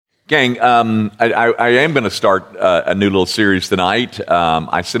Gang, I am going to start a new little series tonight.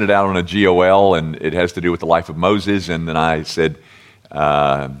 I sent it out on a GOL, and it has to do with the life of Moses. And then I said,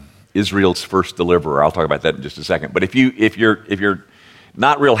 Israel's first deliverer. I'll talk about that in just a second. But if you're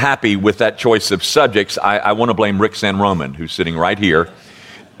not real happy with that choice of subjects, I want to blame Rick San Roman, who's sitting right here.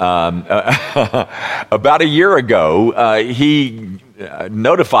 About a year ago, he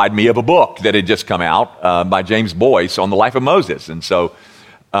notified me of a book that had just come out by James Boyce on the life of Moses, and so.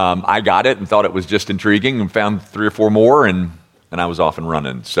 I got it and thought it was just intriguing and found 3 or 4 more, and I was off and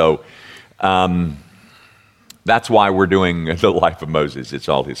running. So that's why we're doing the life of Moses. It's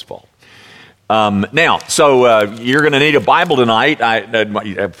all his fault. Now, you're going to need a Bible tonight.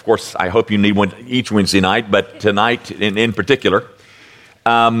 Of course, I hope you need one each Wednesday night, but tonight in particular,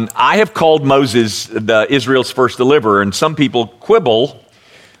 I have called Moses Israel's first deliverer, and some people quibble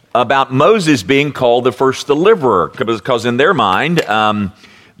about Moses being called the first deliverer because in their mind,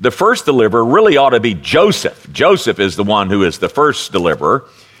 the first deliverer really ought to be Joseph. Joseph is the one who is the first deliverer.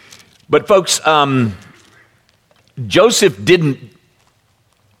 But folks, Joseph didn't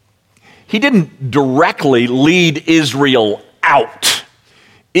directly lead Israel out.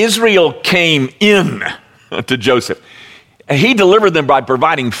 Israel came in to Joseph. He delivered them by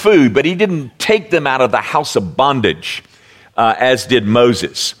providing food, but he didn't take them out of the house of bondage, as did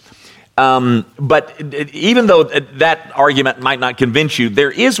Moses. But even though that argument might not convince you, there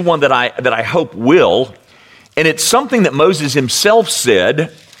is one that I hope will, and it's something that Moses himself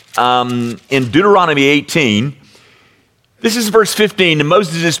said in Deuteronomy 18. This is verse 15, and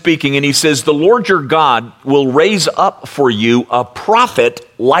Moses is speaking, and he says, "The Lord your God will raise up for you a prophet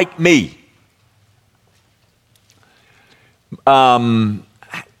like me." God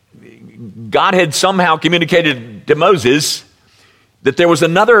had somehow communicated to Moses that there was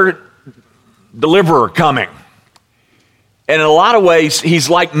another deliverer coming. And in a lot of ways, he's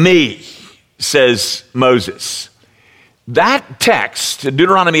like me, says Moses. That text,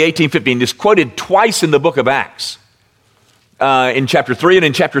 Deuteronomy 18:15, is quoted twice in the book of Acts, in chapter 3 and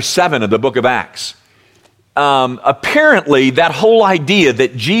in chapter 7 of the book of Acts. Apparently, that whole idea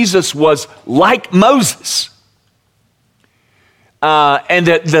that Jesus was like Moses, and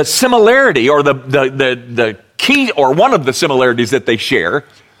that the similarity or the key or one of the similarities that they share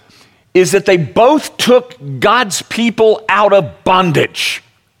is that they both took God's people out of bondage.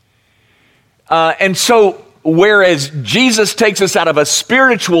 And so, whereas Jesus takes us out of a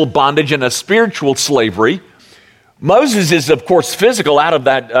spiritual bondage and a spiritual slavery, Moses is, of course, physical out of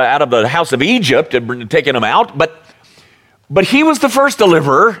the house of Egypt and taking them out, but he was the first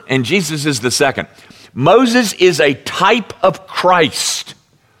deliverer, and Jesus is the second. Moses is a type of Christ.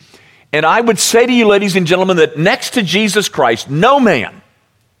 And I would say to you, ladies and gentlemen, that next to Jesus Christ, no man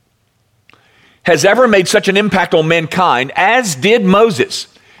has ever made such an impact on mankind as did Moses.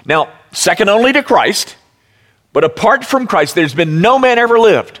 Now, second only to Christ, but apart from Christ, there's been no man ever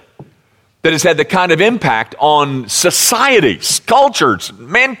lived that has had the kind of impact on societies, cultures,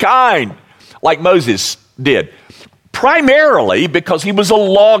 mankind, like Moses did. Primarily because he was a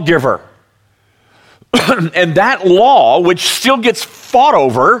lawgiver. And that law, which still gets fought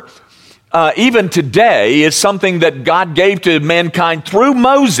over even today, is something that God gave to mankind through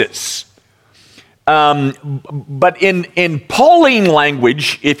Moses. But in Pauline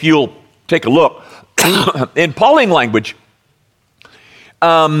language, if you'll take a look, in Pauline language,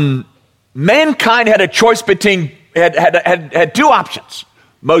 mankind had a choice between, had 2 options,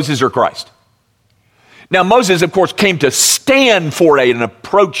 Moses or Christ. Now, Moses, of course, came to stand for an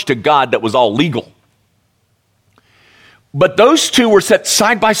approach to God that was all legal. But those 2 were set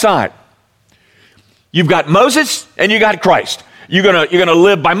side by side. You've got Moses and you got Christ. You're gonna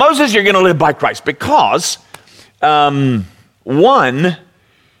live by Moses, you're gonna live by Christ, because one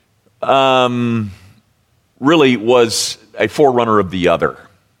really was a forerunner of the other.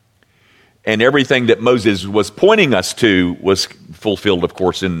 And everything that Moses was pointing us to was fulfilled, of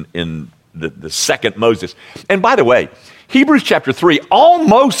course, in the second Moses. And by the way, Hebrews chapter 3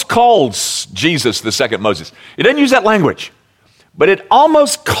 almost calls Jesus the second Moses. It doesn't use that language, but it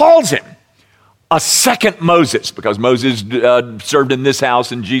almost calls him a second Moses, because Moses served in this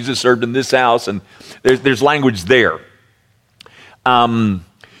house and Jesus served in this house, and there's language there. But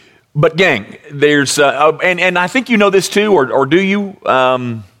gang, there's and I think you know this too, or do you?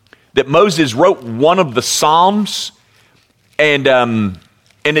 That Moses wrote one of the Psalms, and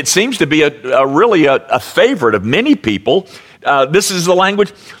it seems to be really a favorite of many people. This is the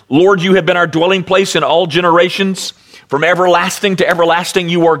language: "Lord, you have been our dwelling place in all generations. From everlasting to everlasting,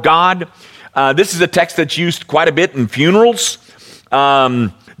 you are God." This is a text that's used quite a bit in funerals.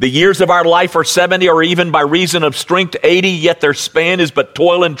 The years of our life are 70, or even by reason of strength 80, yet their span is but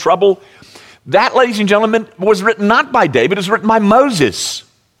toil and trouble. That, ladies and gentlemen, was written not by David, it was written by Moses.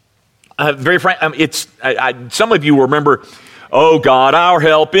 Very frank, some of you will remember, "Oh God, our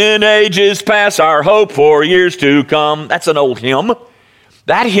help in ages past, our hope for years to come." That's an old hymn.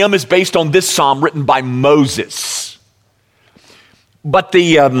 That hymn is based on this psalm written by Moses. But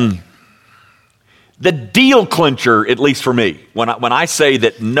the deal clincher, at least for me, when I say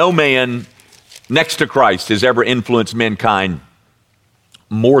that no man next to Christ has ever influenced mankind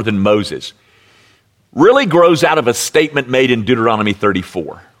more than Moses, really grows out of a statement made in Deuteronomy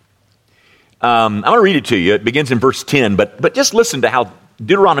 34. I'm going to read it to you. It begins in verse 10, but just listen to how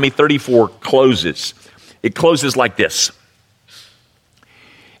Deuteronomy 34 closes. It closes like this.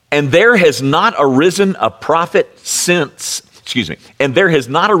 And there has not arisen a prophet since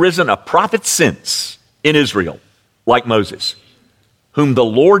in Israel like Moses, whom the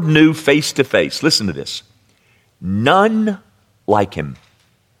Lord knew face to face. Listen to this. None like him.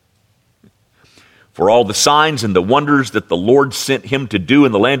 For all the signs and the wonders that the Lord sent him to do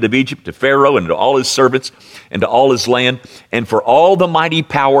in the land of Egypt, to Pharaoh and to all his servants and to all his land, and for all the mighty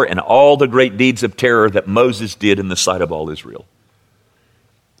power and all the great deeds of terror that Moses did in the sight of all Israel.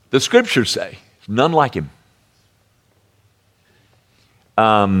 The scriptures say, none like him.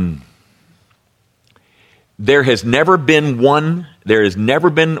 There has never been one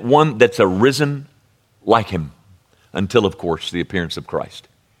that's arisen like him, until, of course, the appearance of Christ.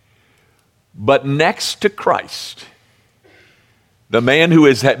 But next to Christ, the man who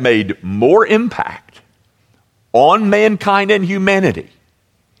has made more impact on mankind and humanity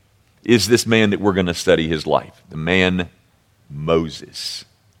is this man that we're going to study his life, the man Moses.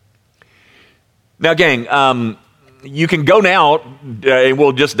 Now, gang, you can go now, and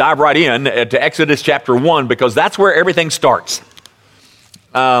we'll just dive right in to Exodus chapter 1, because that's where everything starts.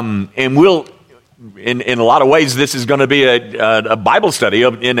 And we'll... In a lot of ways, this is going to be a Bible study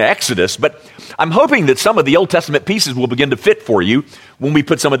in Exodus, but I'm hoping that some of the Old Testament pieces will begin to fit for you when we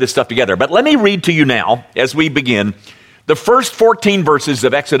put some of this stuff together. But let me read to you now, as we begin, the first 14 verses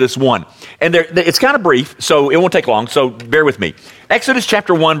of Exodus 1. And it's kind of brief, so it won't take long, so bear with me. Exodus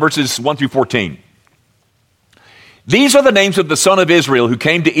chapter 1, verses 1 through 14. These are the names of the son of Israel who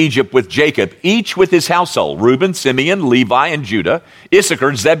came to Egypt with Jacob, each with his household: Reuben, Simeon, Levi, and Judah,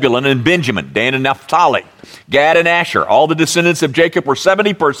 Issachar, Zebulun, and Benjamin, Dan and Naphtali, Gad and Asher. All the descendants of Jacob were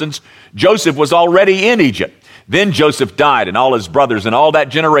 70 persons. Joseph was already in Egypt. Then Joseph died, and all his brothers, and all that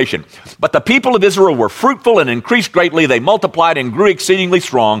generation. But the people of Israel were fruitful and increased greatly. They multiplied and grew exceedingly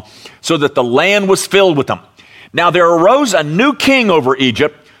strong, so that the land was filled with them. Now there arose a new king over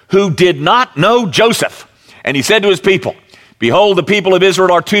Egypt who did not know Joseph. And he said to his people, "Behold, the people of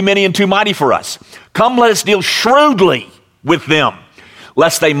Israel are too many and too mighty for us. Come, let us deal shrewdly with them,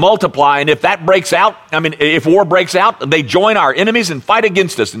 lest they multiply. And if if war breaks out, they join our enemies and fight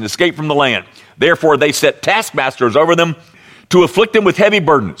against us and escape from the land." Therefore they set taskmasters over them to afflict them with heavy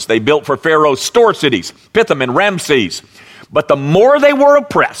burdens. They built for Pharaoh store cities, Pithom and Ramses. But the more they were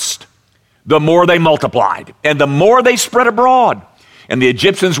oppressed, the more they multiplied, and the more they spread abroad. And the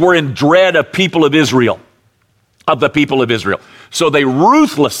Egyptians were in dread of the people of Israel. So they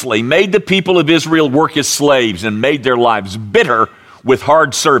ruthlessly made the people of Israel work as slaves and made their lives bitter with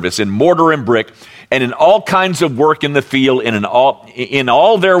hard service in mortar and brick and in all kinds of work in the field. And in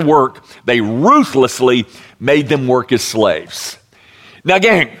all their work, they ruthlessly made them work as slaves. Now,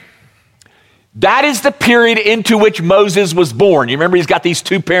 gang, that is the period into which Moses was born. You remember he's got these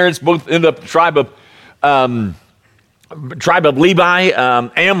two parents, both in the tribe of Levi,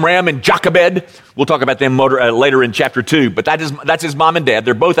 Amram and Jochebed. We'll talk about them later in chapter 2. But that's his mom and dad.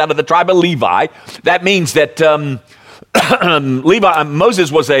 They're both out of the tribe of Levi. That means that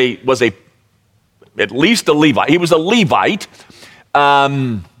Moses was at least a Levite. He was a Levite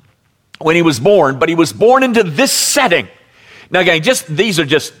when he was born, but he was born into this setting. Now, again, these are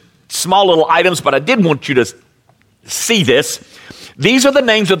just small little items, but I did want you to see this. These are the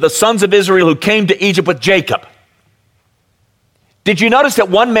names of the sons of Israel who came to Egypt with Jacob. Did you notice that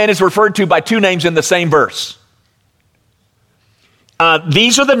one man is referred to by two names in the same verse?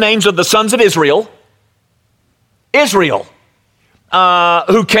 These are the names of the sons of Israel, who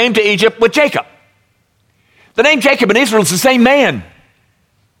came to Egypt with Jacob. The name Jacob and Israel is the same man.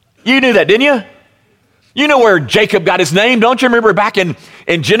 You knew that, didn't you? You know where Jacob got his name. Don't you remember back in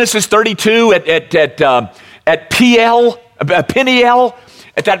Genesis 32 at Peniel,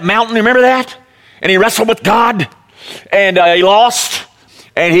 at that mountain? Remember that? And he wrestled with God. And he lost,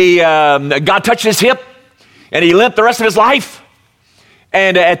 and God touched his hip, and he limped the rest of his life.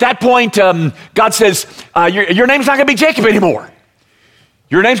 And at that point, God says, your name's not going to be Jacob anymore.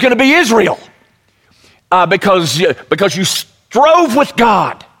 Your name's going to be Israel because you strove with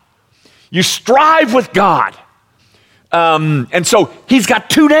God. You strive with God. And so he's got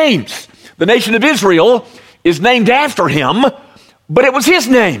two names. The nation of Israel is named after him, but it was his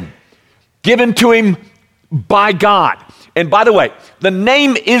name given to him by God. And by the way, the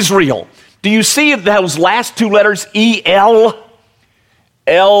name Israel, do you see those last two letters, E-L?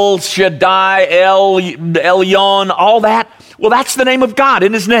 El Shaddai, Elyon, all that? Well, that's the name of God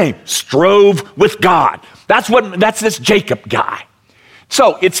in his name. Strove with God. That's this Jacob guy.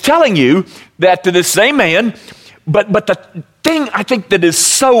 So it's telling you that to this same man, but the thing I think that is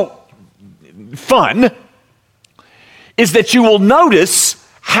so fun is that you will notice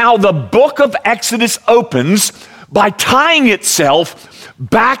how the book of Exodus opens by tying itself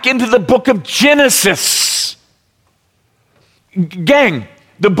back into the book of Genesis. Gang,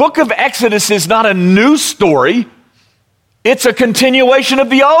 the book of Exodus is not a new story. It's a continuation of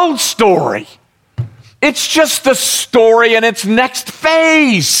the old story. It's just the story in its next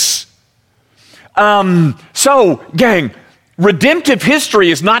phase. So, gang, redemptive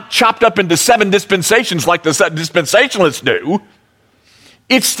history is not chopped up into 7 dispensations like the dispensationalists do.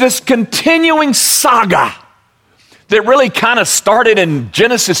 It's this continuing saga that really kind of started in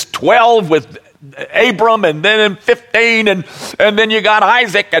Genesis 12 with Abram, and then in 15, and then you got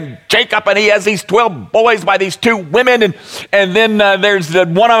Isaac and Jacob, and he has these 12 boys by these 2 women, and then there's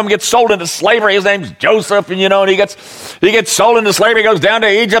one of them gets sold into slavery. His name's Joseph, and he gets sold into slavery. He goes down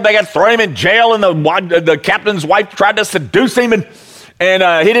to Egypt. They got to throw him in jail, and the captain's wife tried to seduce him,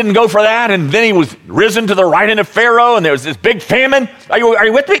 and he didn't go for that. And then he was risen to the right hand of Pharaoh, and there was this big famine. Are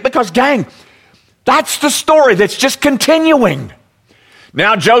you with me? Because, gang, that's the story that's just continuing.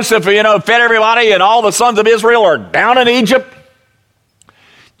 Now Joseph, fed everybody, and all the sons of Israel are down in Egypt.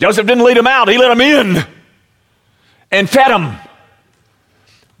 Joseph didn't lead them out. He let them in and fed them.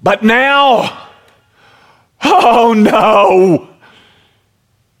 But now, oh no,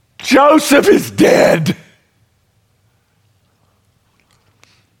 Joseph is dead.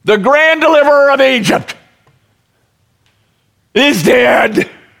 The grand deliverer of Egypt is dead.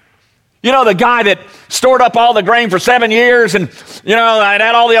 The guy that stored up all the grain for 7 years and,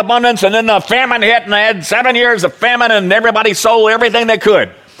 had all the abundance, and then the famine hit, and they had 7 years of famine, and everybody sold everything they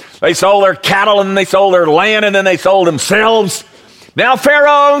could. They sold their cattle, and they sold their land, and then they sold themselves. Now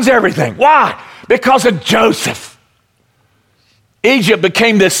Pharaoh owns everything. Why? Because of Joseph. Egypt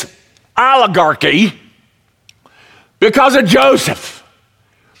became this oligarchy because of Joseph.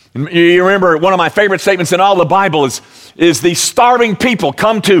 You remember one of my favorite statements in all the Bible is these starving people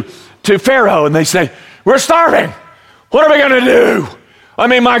come to Pharaoh, and they say, we're starving. What are we going to do? I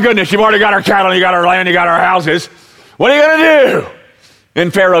mean, my goodness, you've already got our cattle, you got our land, you got our houses. What are you going to do?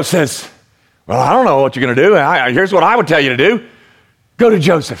 And Pharaoh says, well, I don't know what you're going to do. Here's what I would tell you to do. Go to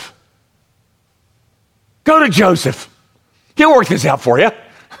Joseph. Go to Joseph. He'll work this out for you.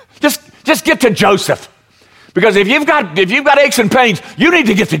 Just get to Joseph. Because if you've got aches and pains, you need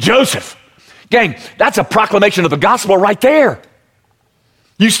to get to Joseph. Gang, that's a proclamation of the gospel right there.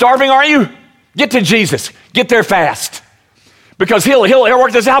 You starving, are you? Get to Jesus. Get there fast. Because he'll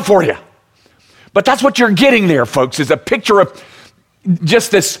work this out for you. But that's what you're getting there, folks, is a picture of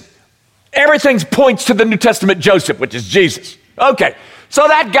just this. Everything points to the New Testament Joseph, which is Jesus. Okay, so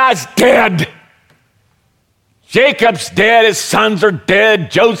that guy's dead. Jacob's dead. His sons are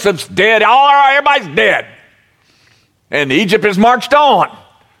dead. Joseph's dead. Everybody's dead. And Egypt has marched on.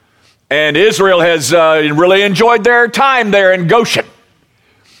 And Israel has really enjoyed their time there in Goshen.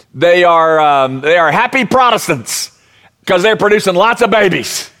 They are happy Protestants because they're producing lots of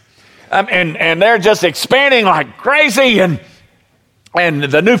babies, and they're just expanding like crazy. And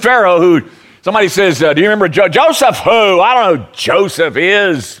the new Pharaoh, who somebody says, "Do you remember Joseph?" Who? I don't know who Joseph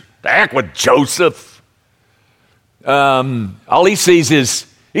is. The heck with Joseph. All he sees is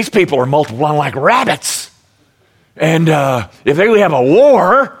these people are multiplying like rabbits, and if they have a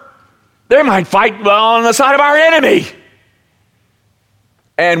war, they might fight on the side of our enemy.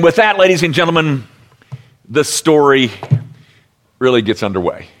 And with that, ladies and gentlemen, the story really gets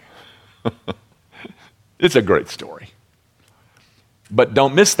underway. It's a great story. But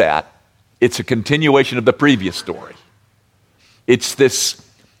don't miss that. It's a continuation of the previous story. It's this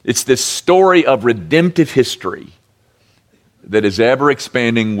story of redemptive history that is ever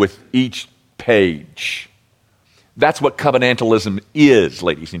expanding with each page. That's what covenantalism is,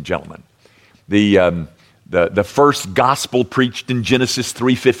 ladies and gentlemen. The first gospel preached in Genesis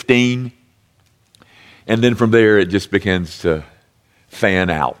 3:15, and then from there it just begins to fan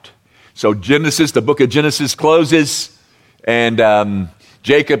out. So the book of Genesis closes, and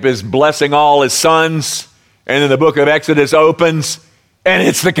Jacob is blessing all his sons, and then the book of Exodus opens, And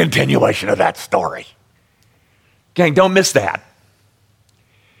it's the continuation of that story. Gang, don't miss that.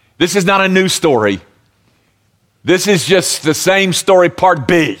 This is not a new story. This is just the same story, part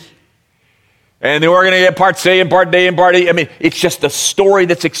B. And then we're going to get part C and part D and part E. I mean, it's just a story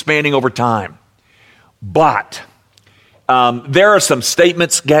that's expanding over time. But there are some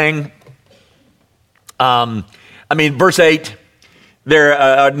statements, gang. Verse 8,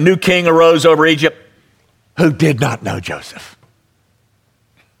 a new king arose over Egypt who did not know Joseph.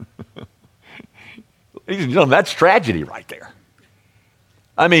 Ladies and gentlemen, that's tragedy right there.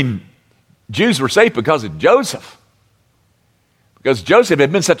 I mean, Jews were safe because of Joseph. Because Joseph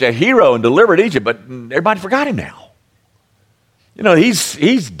had been such a hero and delivered Egypt, but everybody forgot him now. You know,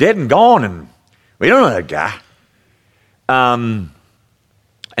 he's dead and gone, and we don't know that guy. And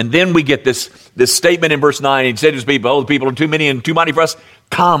then we get this statement in verse 9. He said to his people, "Oh, the people are too many and too mighty for us.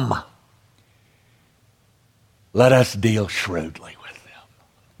 Come, let us deal shrewdly with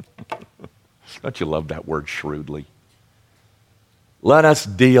them." Don't you love that word, shrewdly? Let us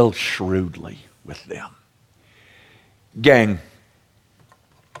deal shrewdly with them. Gang,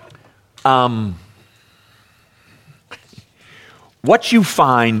 what you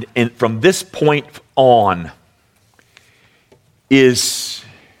find from this point on is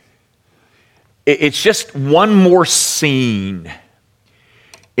it's just one more scene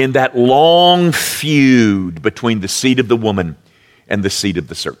in that long feud between the seed of the woman and the seed of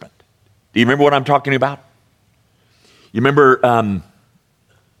the serpent. Do you remember what I'm talking about? You remember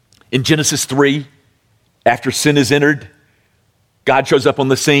in Genesis 3, after sin is entered, God shows up on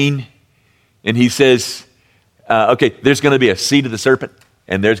the scene and he says, okay, there's going to be a seed of the serpent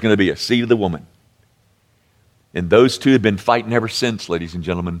and there's going to be a seed of the woman. And those two have been fighting ever since, ladies and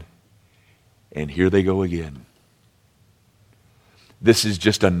gentlemen. And here they go again. This is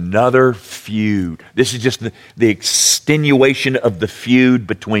just another feud. This is just the extenuation of the feud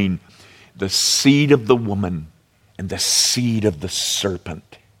between the seed of the woman and the seed of the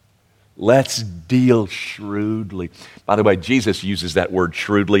serpent. Let's deal shrewdly. By the way, Jesus uses that word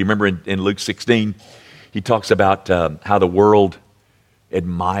shrewdly. Remember in Luke 16, he talks about how the world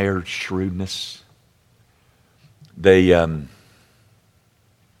admires shrewdness. They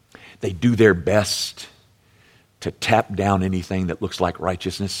do their best to tap down anything that looks like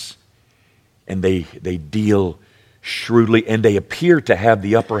righteousness, and they deal shrewdly, and they appear to have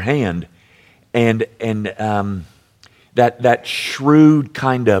the upper hand. And that shrewd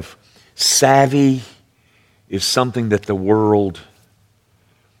kind of savvy is something that the world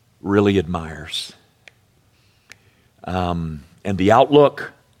really admires. And the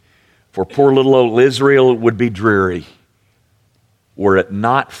outlook for poor little old Israel would be dreary were it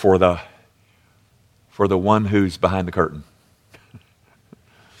not for the one who's behind the curtain.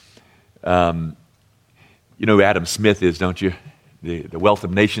 You know who Adam Smith is, don't you? The Wealth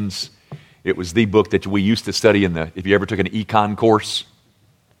of Nations. It was the book that we used to study if you ever took an econ course.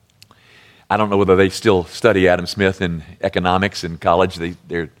 I don't know whether they still study Adam Smith in economics in college.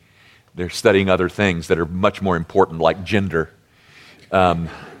 They're studying other things that are much more important, like gender.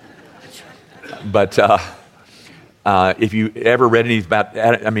 But if you ever read anything about,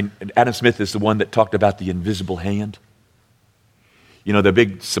 Adam Smith is the one that talked about the invisible hand. You know, the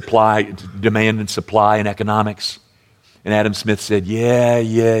big demand and supply in economics. And Adam Smith said,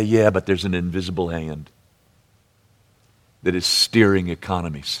 yeah, but there's an invisible hand that is steering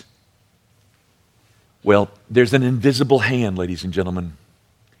economies. Well, there's an invisible hand, ladies and gentlemen.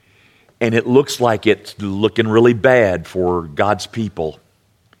 And it looks like it's looking really bad for God's people.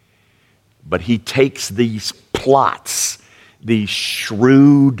 But he takes these plots, these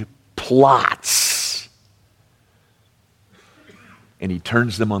shrewd plots, and he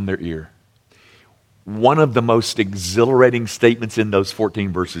turns them on their ear. One of the most exhilarating statements in those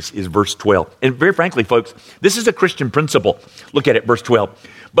 14 verses is verse 12. And very frankly, folks, this is a Christian principle. Look at it, verse 12.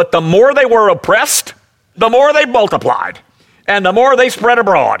 But the more they were oppressed, the more they multiplied, and the more they spread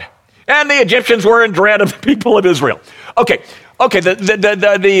abroad. And the Egyptians were in dread of the people of Israel. Okay,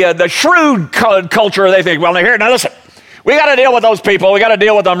 the shrewd culture, they think, well, now listen, we got to deal with those people. We got to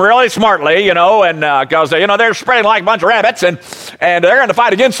deal with them really smartly, and because they're spreading like a bunch of rabbits, and they're going to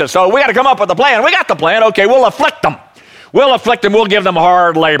fight against us. So we got to come up with a plan. We got the plan. Okay, we'll afflict them. We'll give them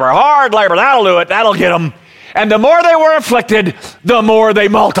hard labor. That'll do it. That'll get them. And the more they were afflicted, the more they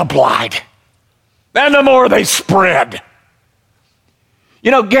multiplied, and the more they spread.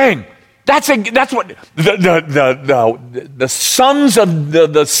 Gang, that's what the sons of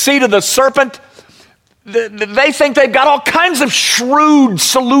the seed of the serpent. They think they've got all kinds of shrewd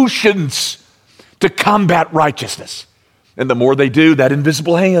solutions to combat righteousness. And the more they do, that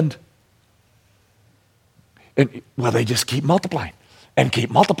invisible hand. And, they just keep multiplying. and keep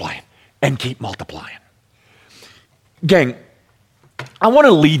multiplying and keep multiplying. Gang, I want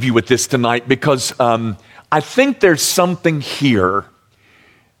to leave you with this tonight because I think there's something here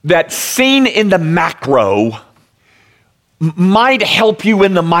that seen in the macro might help you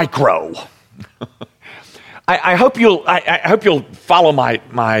in the micro. I hope you'll follow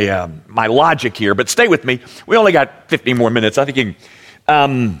my logic here, but stay with me. We only got 15 more minutes. I think you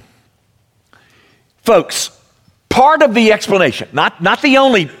can. Folks, part of the explanation, not the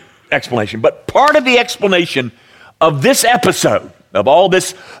only explanation, but part of the explanation of this episode, of all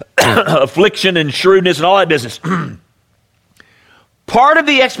this affliction and shrewdness and all that business, part of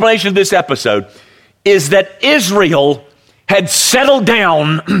the explanation of this episode is that Israel had settled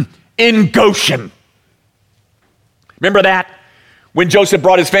down in Goshen. Remember that? When Joseph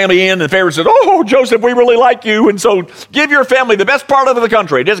brought his family in, and Pharaoh said, "Oh, Joseph, we really like you, and so give your family the best part of the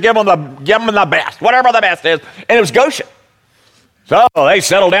country. Just give them the best, whatever the best is." And it was Goshen. So they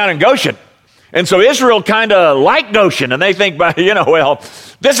settled down in Goshen. And so Israel kind of liked Goshen, and they think, well,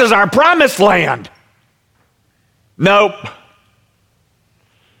 this is our promised land. Nope.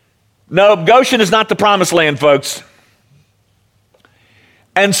 Goshen is not the promised land, folks.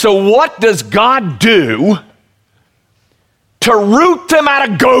 And so what does God do to root them out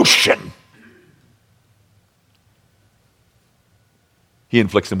of Goshen? He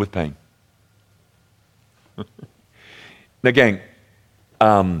inflicts them with pain. Now, gang,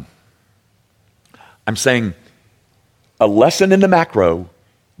 I'm saying a lesson in the macro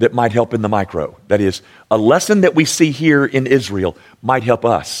that might help in the micro. That is, a lesson that we see here in Israel might help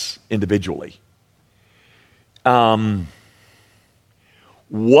us individually.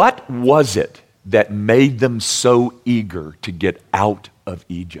 What was it that made them so eager to get out of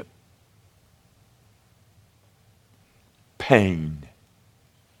Egypt? Pain.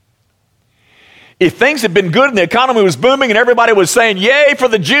 If things had been good and the economy was booming and everybody was saying, "Yay for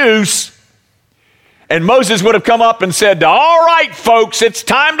the juice," and Moses would have come up and said, "All right, folks, it's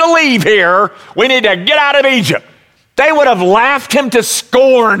time to leave here. We need to get out of Egypt," they would have laughed him to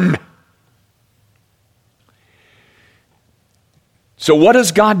scorn. So what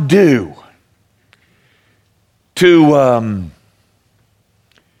does God do to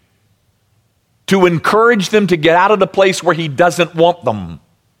encourage them to get out of the place where he doesn't want them?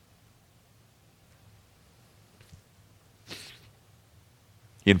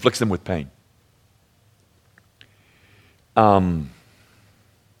 He inflicts them with pain.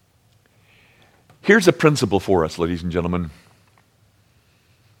 Here's a principle for us, ladies and gentlemen.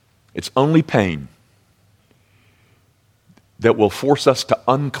 It's only pain that will force us to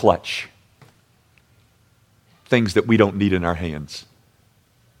unclutch things that we don't need in our hands.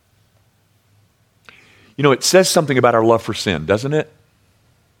 You know, it says something about our love for sin, doesn't it?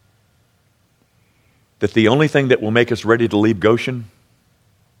 That the only thing that will make us ready to leave Goshen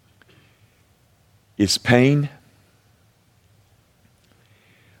is pain.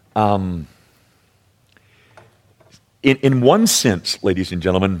 In one sense, ladies and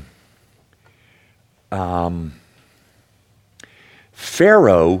gentlemen,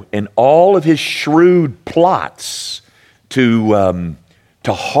 Pharaoh and all of his shrewd plots to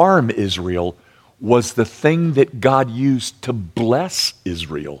harm Israel was the thing that God used to bless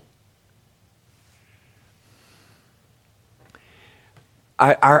Israel.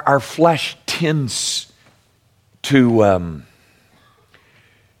 Our flesh tends to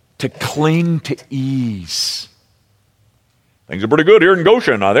cling to ease. Things are pretty good here in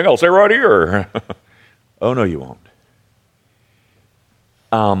Goshen. I think I'll stay right here. Oh, no, you won't.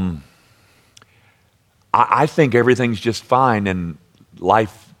 I think everything's just fine and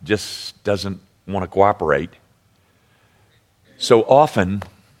life just doesn't want to cooperate. So often,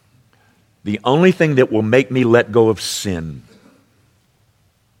 the only thing that will make me let go of sin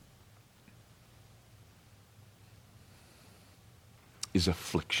is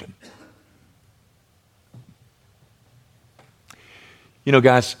affliction. You know,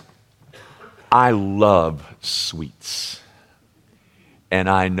 guys, I love sweets. And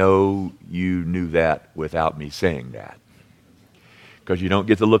I know you knew that without me saying that. Because you don't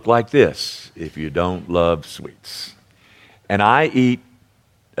get to look like this if you don't love sweets. And I eat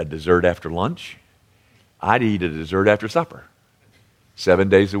a dessert after lunch. I'd eat a dessert after supper. 7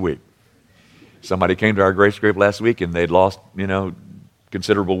 days a week. Somebody came to our grace group last week and they'd lost,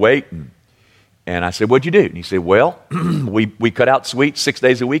 considerable weight. And I said, "What'd you do?" And he said, "Well, we cut out sweets 6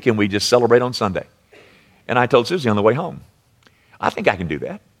 days a week and we just celebrate on Sunday." And I told Susie on the way home, "I think I can do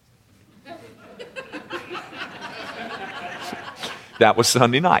that." That was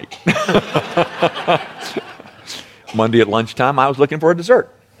Sunday night. Monday at lunchtime, I was looking for a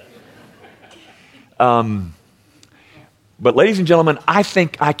dessert. But ladies and gentlemen, I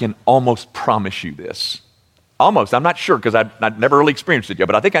think I can almost promise you this. Almost, I'm not sure because I've never really experienced it yet,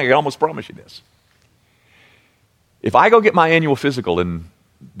 but I think I can almost promise you this. If I go get my annual physical in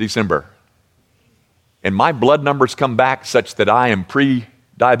December and my blood numbers come back such that I am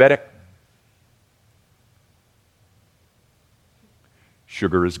pre-diabetic,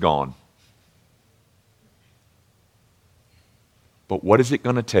 sugar is gone. But what is it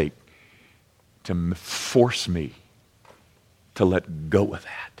going to take to force me to let go of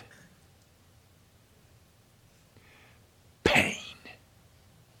that? Pain.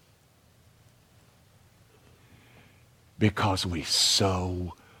 Because we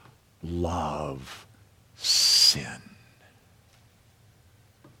so love sin.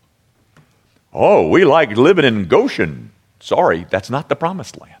 Oh, we like living in Goshen. Sorry, that's not the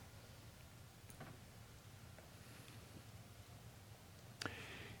promised land.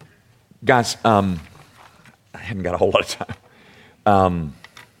 Guys, I haven't got a whole lot of time.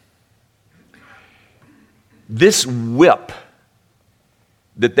 This whip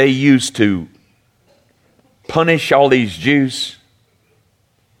that they used to punish all these Jews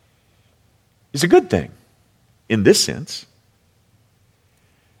is a good thing in this sense,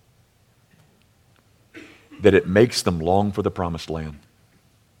 that it makes them long for the promised land.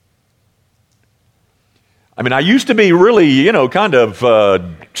 I mean, I used to be really, kind of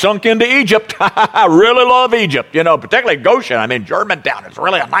sunk into Egypt. I really love Egypt, particularly Goshen. I mean, Germantown is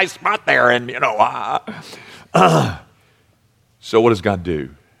really a nice spot there. And, so what does God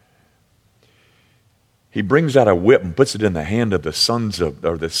do? He brings out a whip and puts it in the hand of the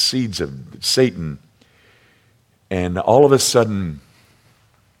the seeds of Satan. And all of a sudden,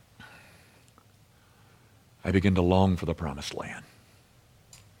 I begin to long for the promised land.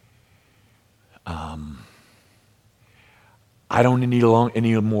 I don't any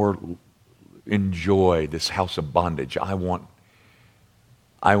more enjoy this house of bondage. I want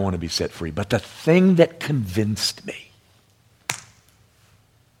to be set free. But the thing that convinced me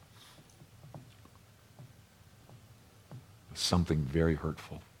was something very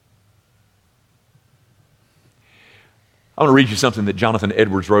hurtful. I want to read you something that Jonathan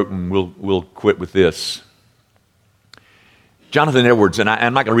Edwards wrote, and we'll quit with this. Jonathan Edwards, and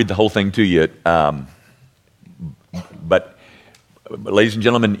I'm not going to read the whole thing to you, but ladies and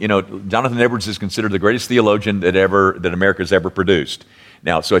gentlemen, Jonathan Edwards is considered the greatest theologian that America's ever produced.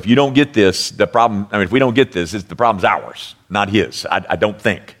 Now, so if you don't get this, if we don't get this, the problem's ours, not his. I don't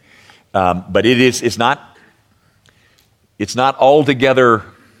think, but it's not altogether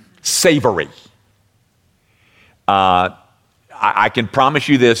savory. I can promise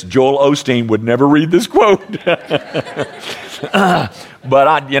you this: Joel Osteen would never read this quote. But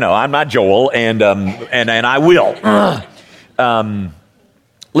I'm not Joel, and I will.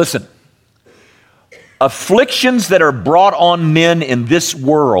 Listen, afflictions that are brought on men in this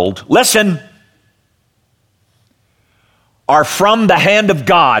world, listen, are from the hand of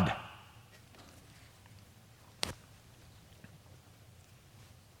God.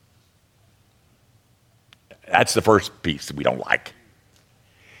 That's the first piece that we don't like.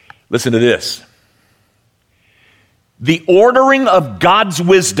 Listen to this. The ordering of God's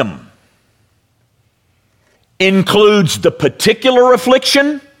wisdom includes the particular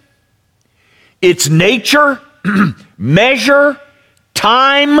affliction, its nature, measure,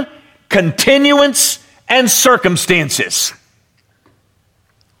 time, continuance, and circumstances.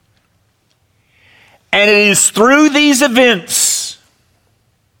 And it is through these events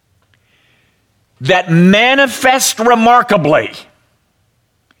that manifest remarkably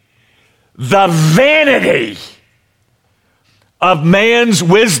the vanity of man's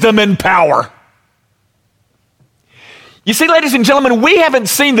wisdom and power. You see, ladies and gentlemen, we haven't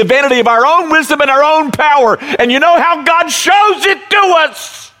seen the vanity of our own wisdom and our own power. And you know how God shows it to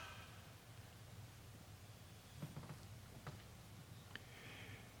us.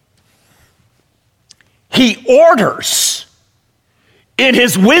 He orders in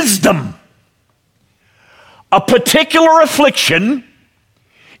his wisdom a particular affliction,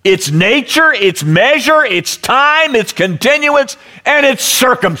 its nature, its measure, its time, its continuance, and its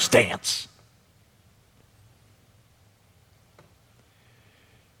circumstance.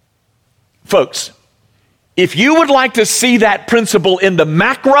 Folks, if you would like to see that principle in the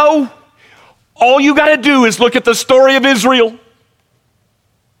macro, all you got to do is look at the story of Israel.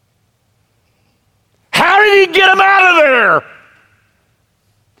 How did he get them out of there?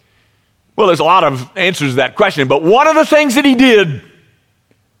 Well, there's a lot of answers to that question, but one of the things that he did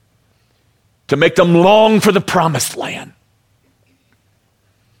to make them long for the promised land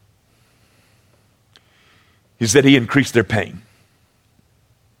is that he increased their pain.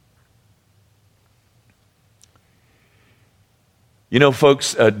 You know,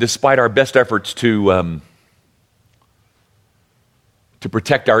 folks, despite our best efforts to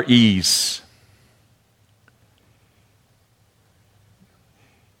protect our ease,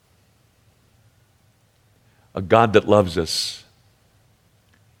 a God that loves us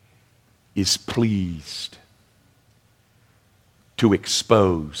is pleased to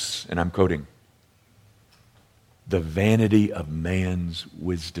expose, and I'm quoting, the vanity of man's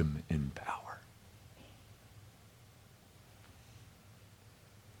wisdom and power.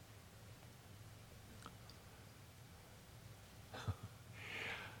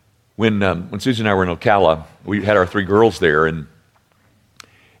 When Susan and I were in Ocala, we had our 3 girls there, and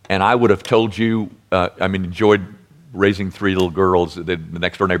I would have told you, enjoyed raising 3 little girls. The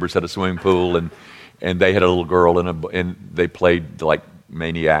next door neighbors had a swimming pool, and they had a little girl, and they played like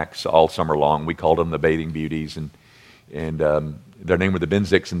maniacs all summer long. We called them the Bathing Beauties, and their name were the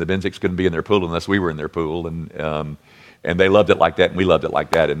Benzicks, and the Benzicks couldn't be in their pool unless we were in their pool, and they loved it like that, and we loved it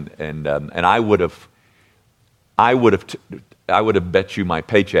like that, and I would have bet you my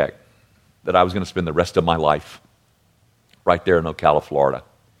paycheck that I was going to spend the rest of my life right there in Ocala, Florida.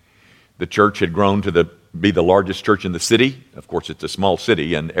 The church had grown to be the largest church in the city. Of course, it's a small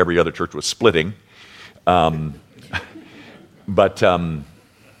city, and every other church was splitting. But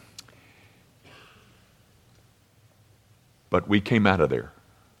we came out of there.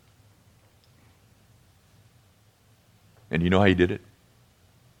 And you know how he did it?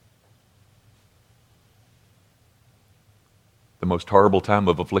 The most horrible time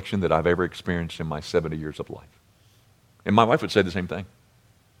of affliction that I've ever experienced in my 70 years of life. And my wife would say the same thing.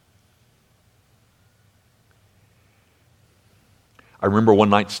 I remember one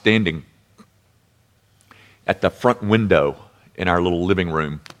night standing at the front window in our little living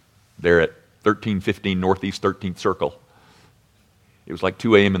room there at 1315 Northeast 13th Circle. It was like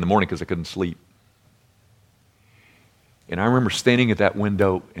 2 a.m. in the morning because I couldn't sleep. And I remember standing at that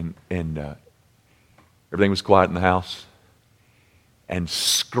window and everything was quiet in the house and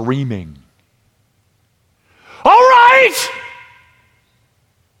screaming, "All right!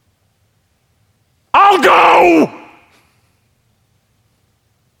 I'll go!"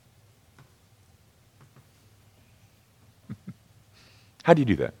 How do you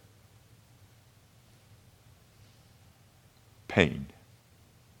do that? Pain.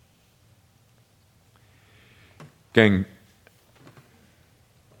 Gang,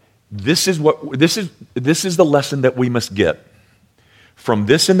 this is the lesson that we must get from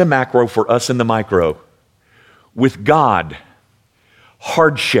this in the macro for us in the micro. With God,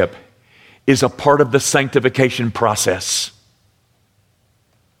 hardship is a part of the sanctification process.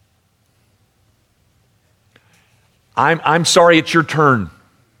 I'm sorry it's your turn.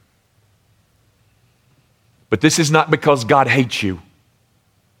 But this is not because God hates you.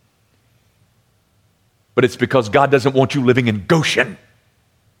 But it's because God doesn't want you living in Goshen.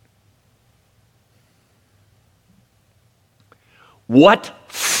 What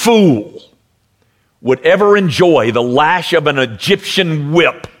fool would ever enjoy the lash of an Egyptian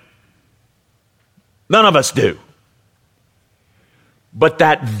whip? None of us do. But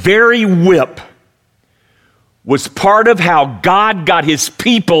that very whip was part of how God got his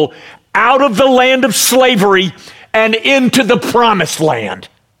people out of the land of slavery and into the promised land.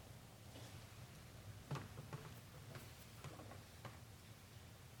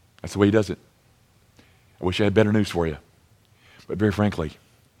 That's the way he does it. I wish I had better news for you. But very frankly,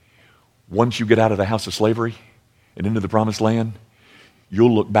 once you get out of the house of slavery and into the promised land,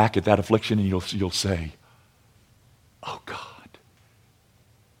 you'll look back at that affliction and you'll say, "Oh God,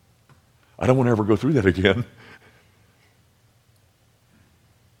 I don't want to ever go through that again.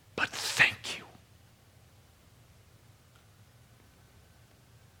 But thank you.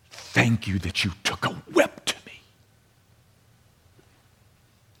 Thank you that you took a whip to me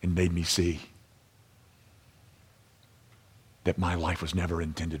and made me see that my life was never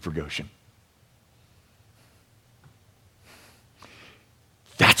intended for Goshen."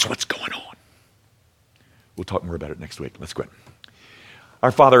 That's what's going on. We'll talk more about it next week. Let's go ahead.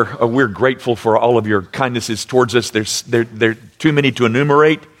 Our Father, we're grateful for all of your kindnesses towards us. There are too many to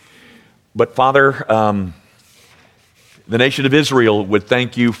enumerate. But Father, the nation of Israel would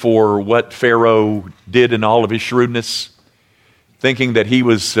thank you for what Pharaoh did in all of his shrewdness, thinking that he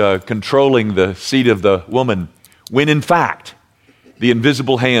was controlling the seed of the woman, when in fact, the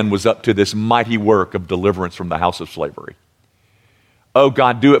invisible hand was up to this mighty work of deliverance from the house of slavery. Oh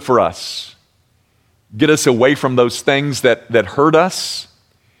God, do it for us. Get us away from those things that hurt us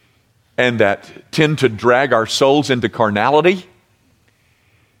and that tend to drag our souls into carnality.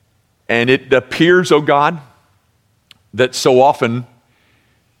 And it appears, oh God, that so often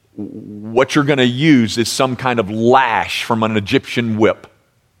what you're going to use is some kind of lash from an Egyptian whip.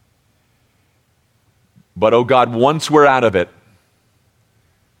 But, oh God, once we're out of it,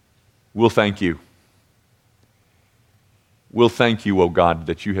 we'll thank you. We'll thank you, oh God,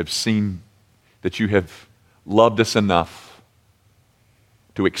 that you have seen, that you have loved us enough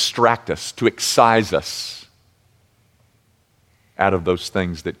to extract us, to excise us out of those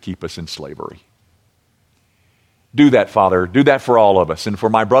things that keep us in slavery. Do that, Father. Do that for all of us. And for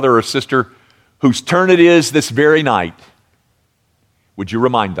my brother or sister whose turn it is this very night, would you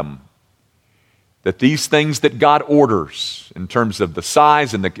remind them that these things that God orders in terms of the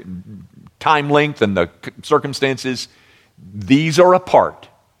size and the time length and the circumstances, these are a part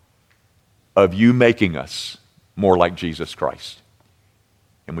of you making us more like Jesus Christ.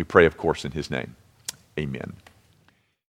 And we pray, of course, in his name. Amen.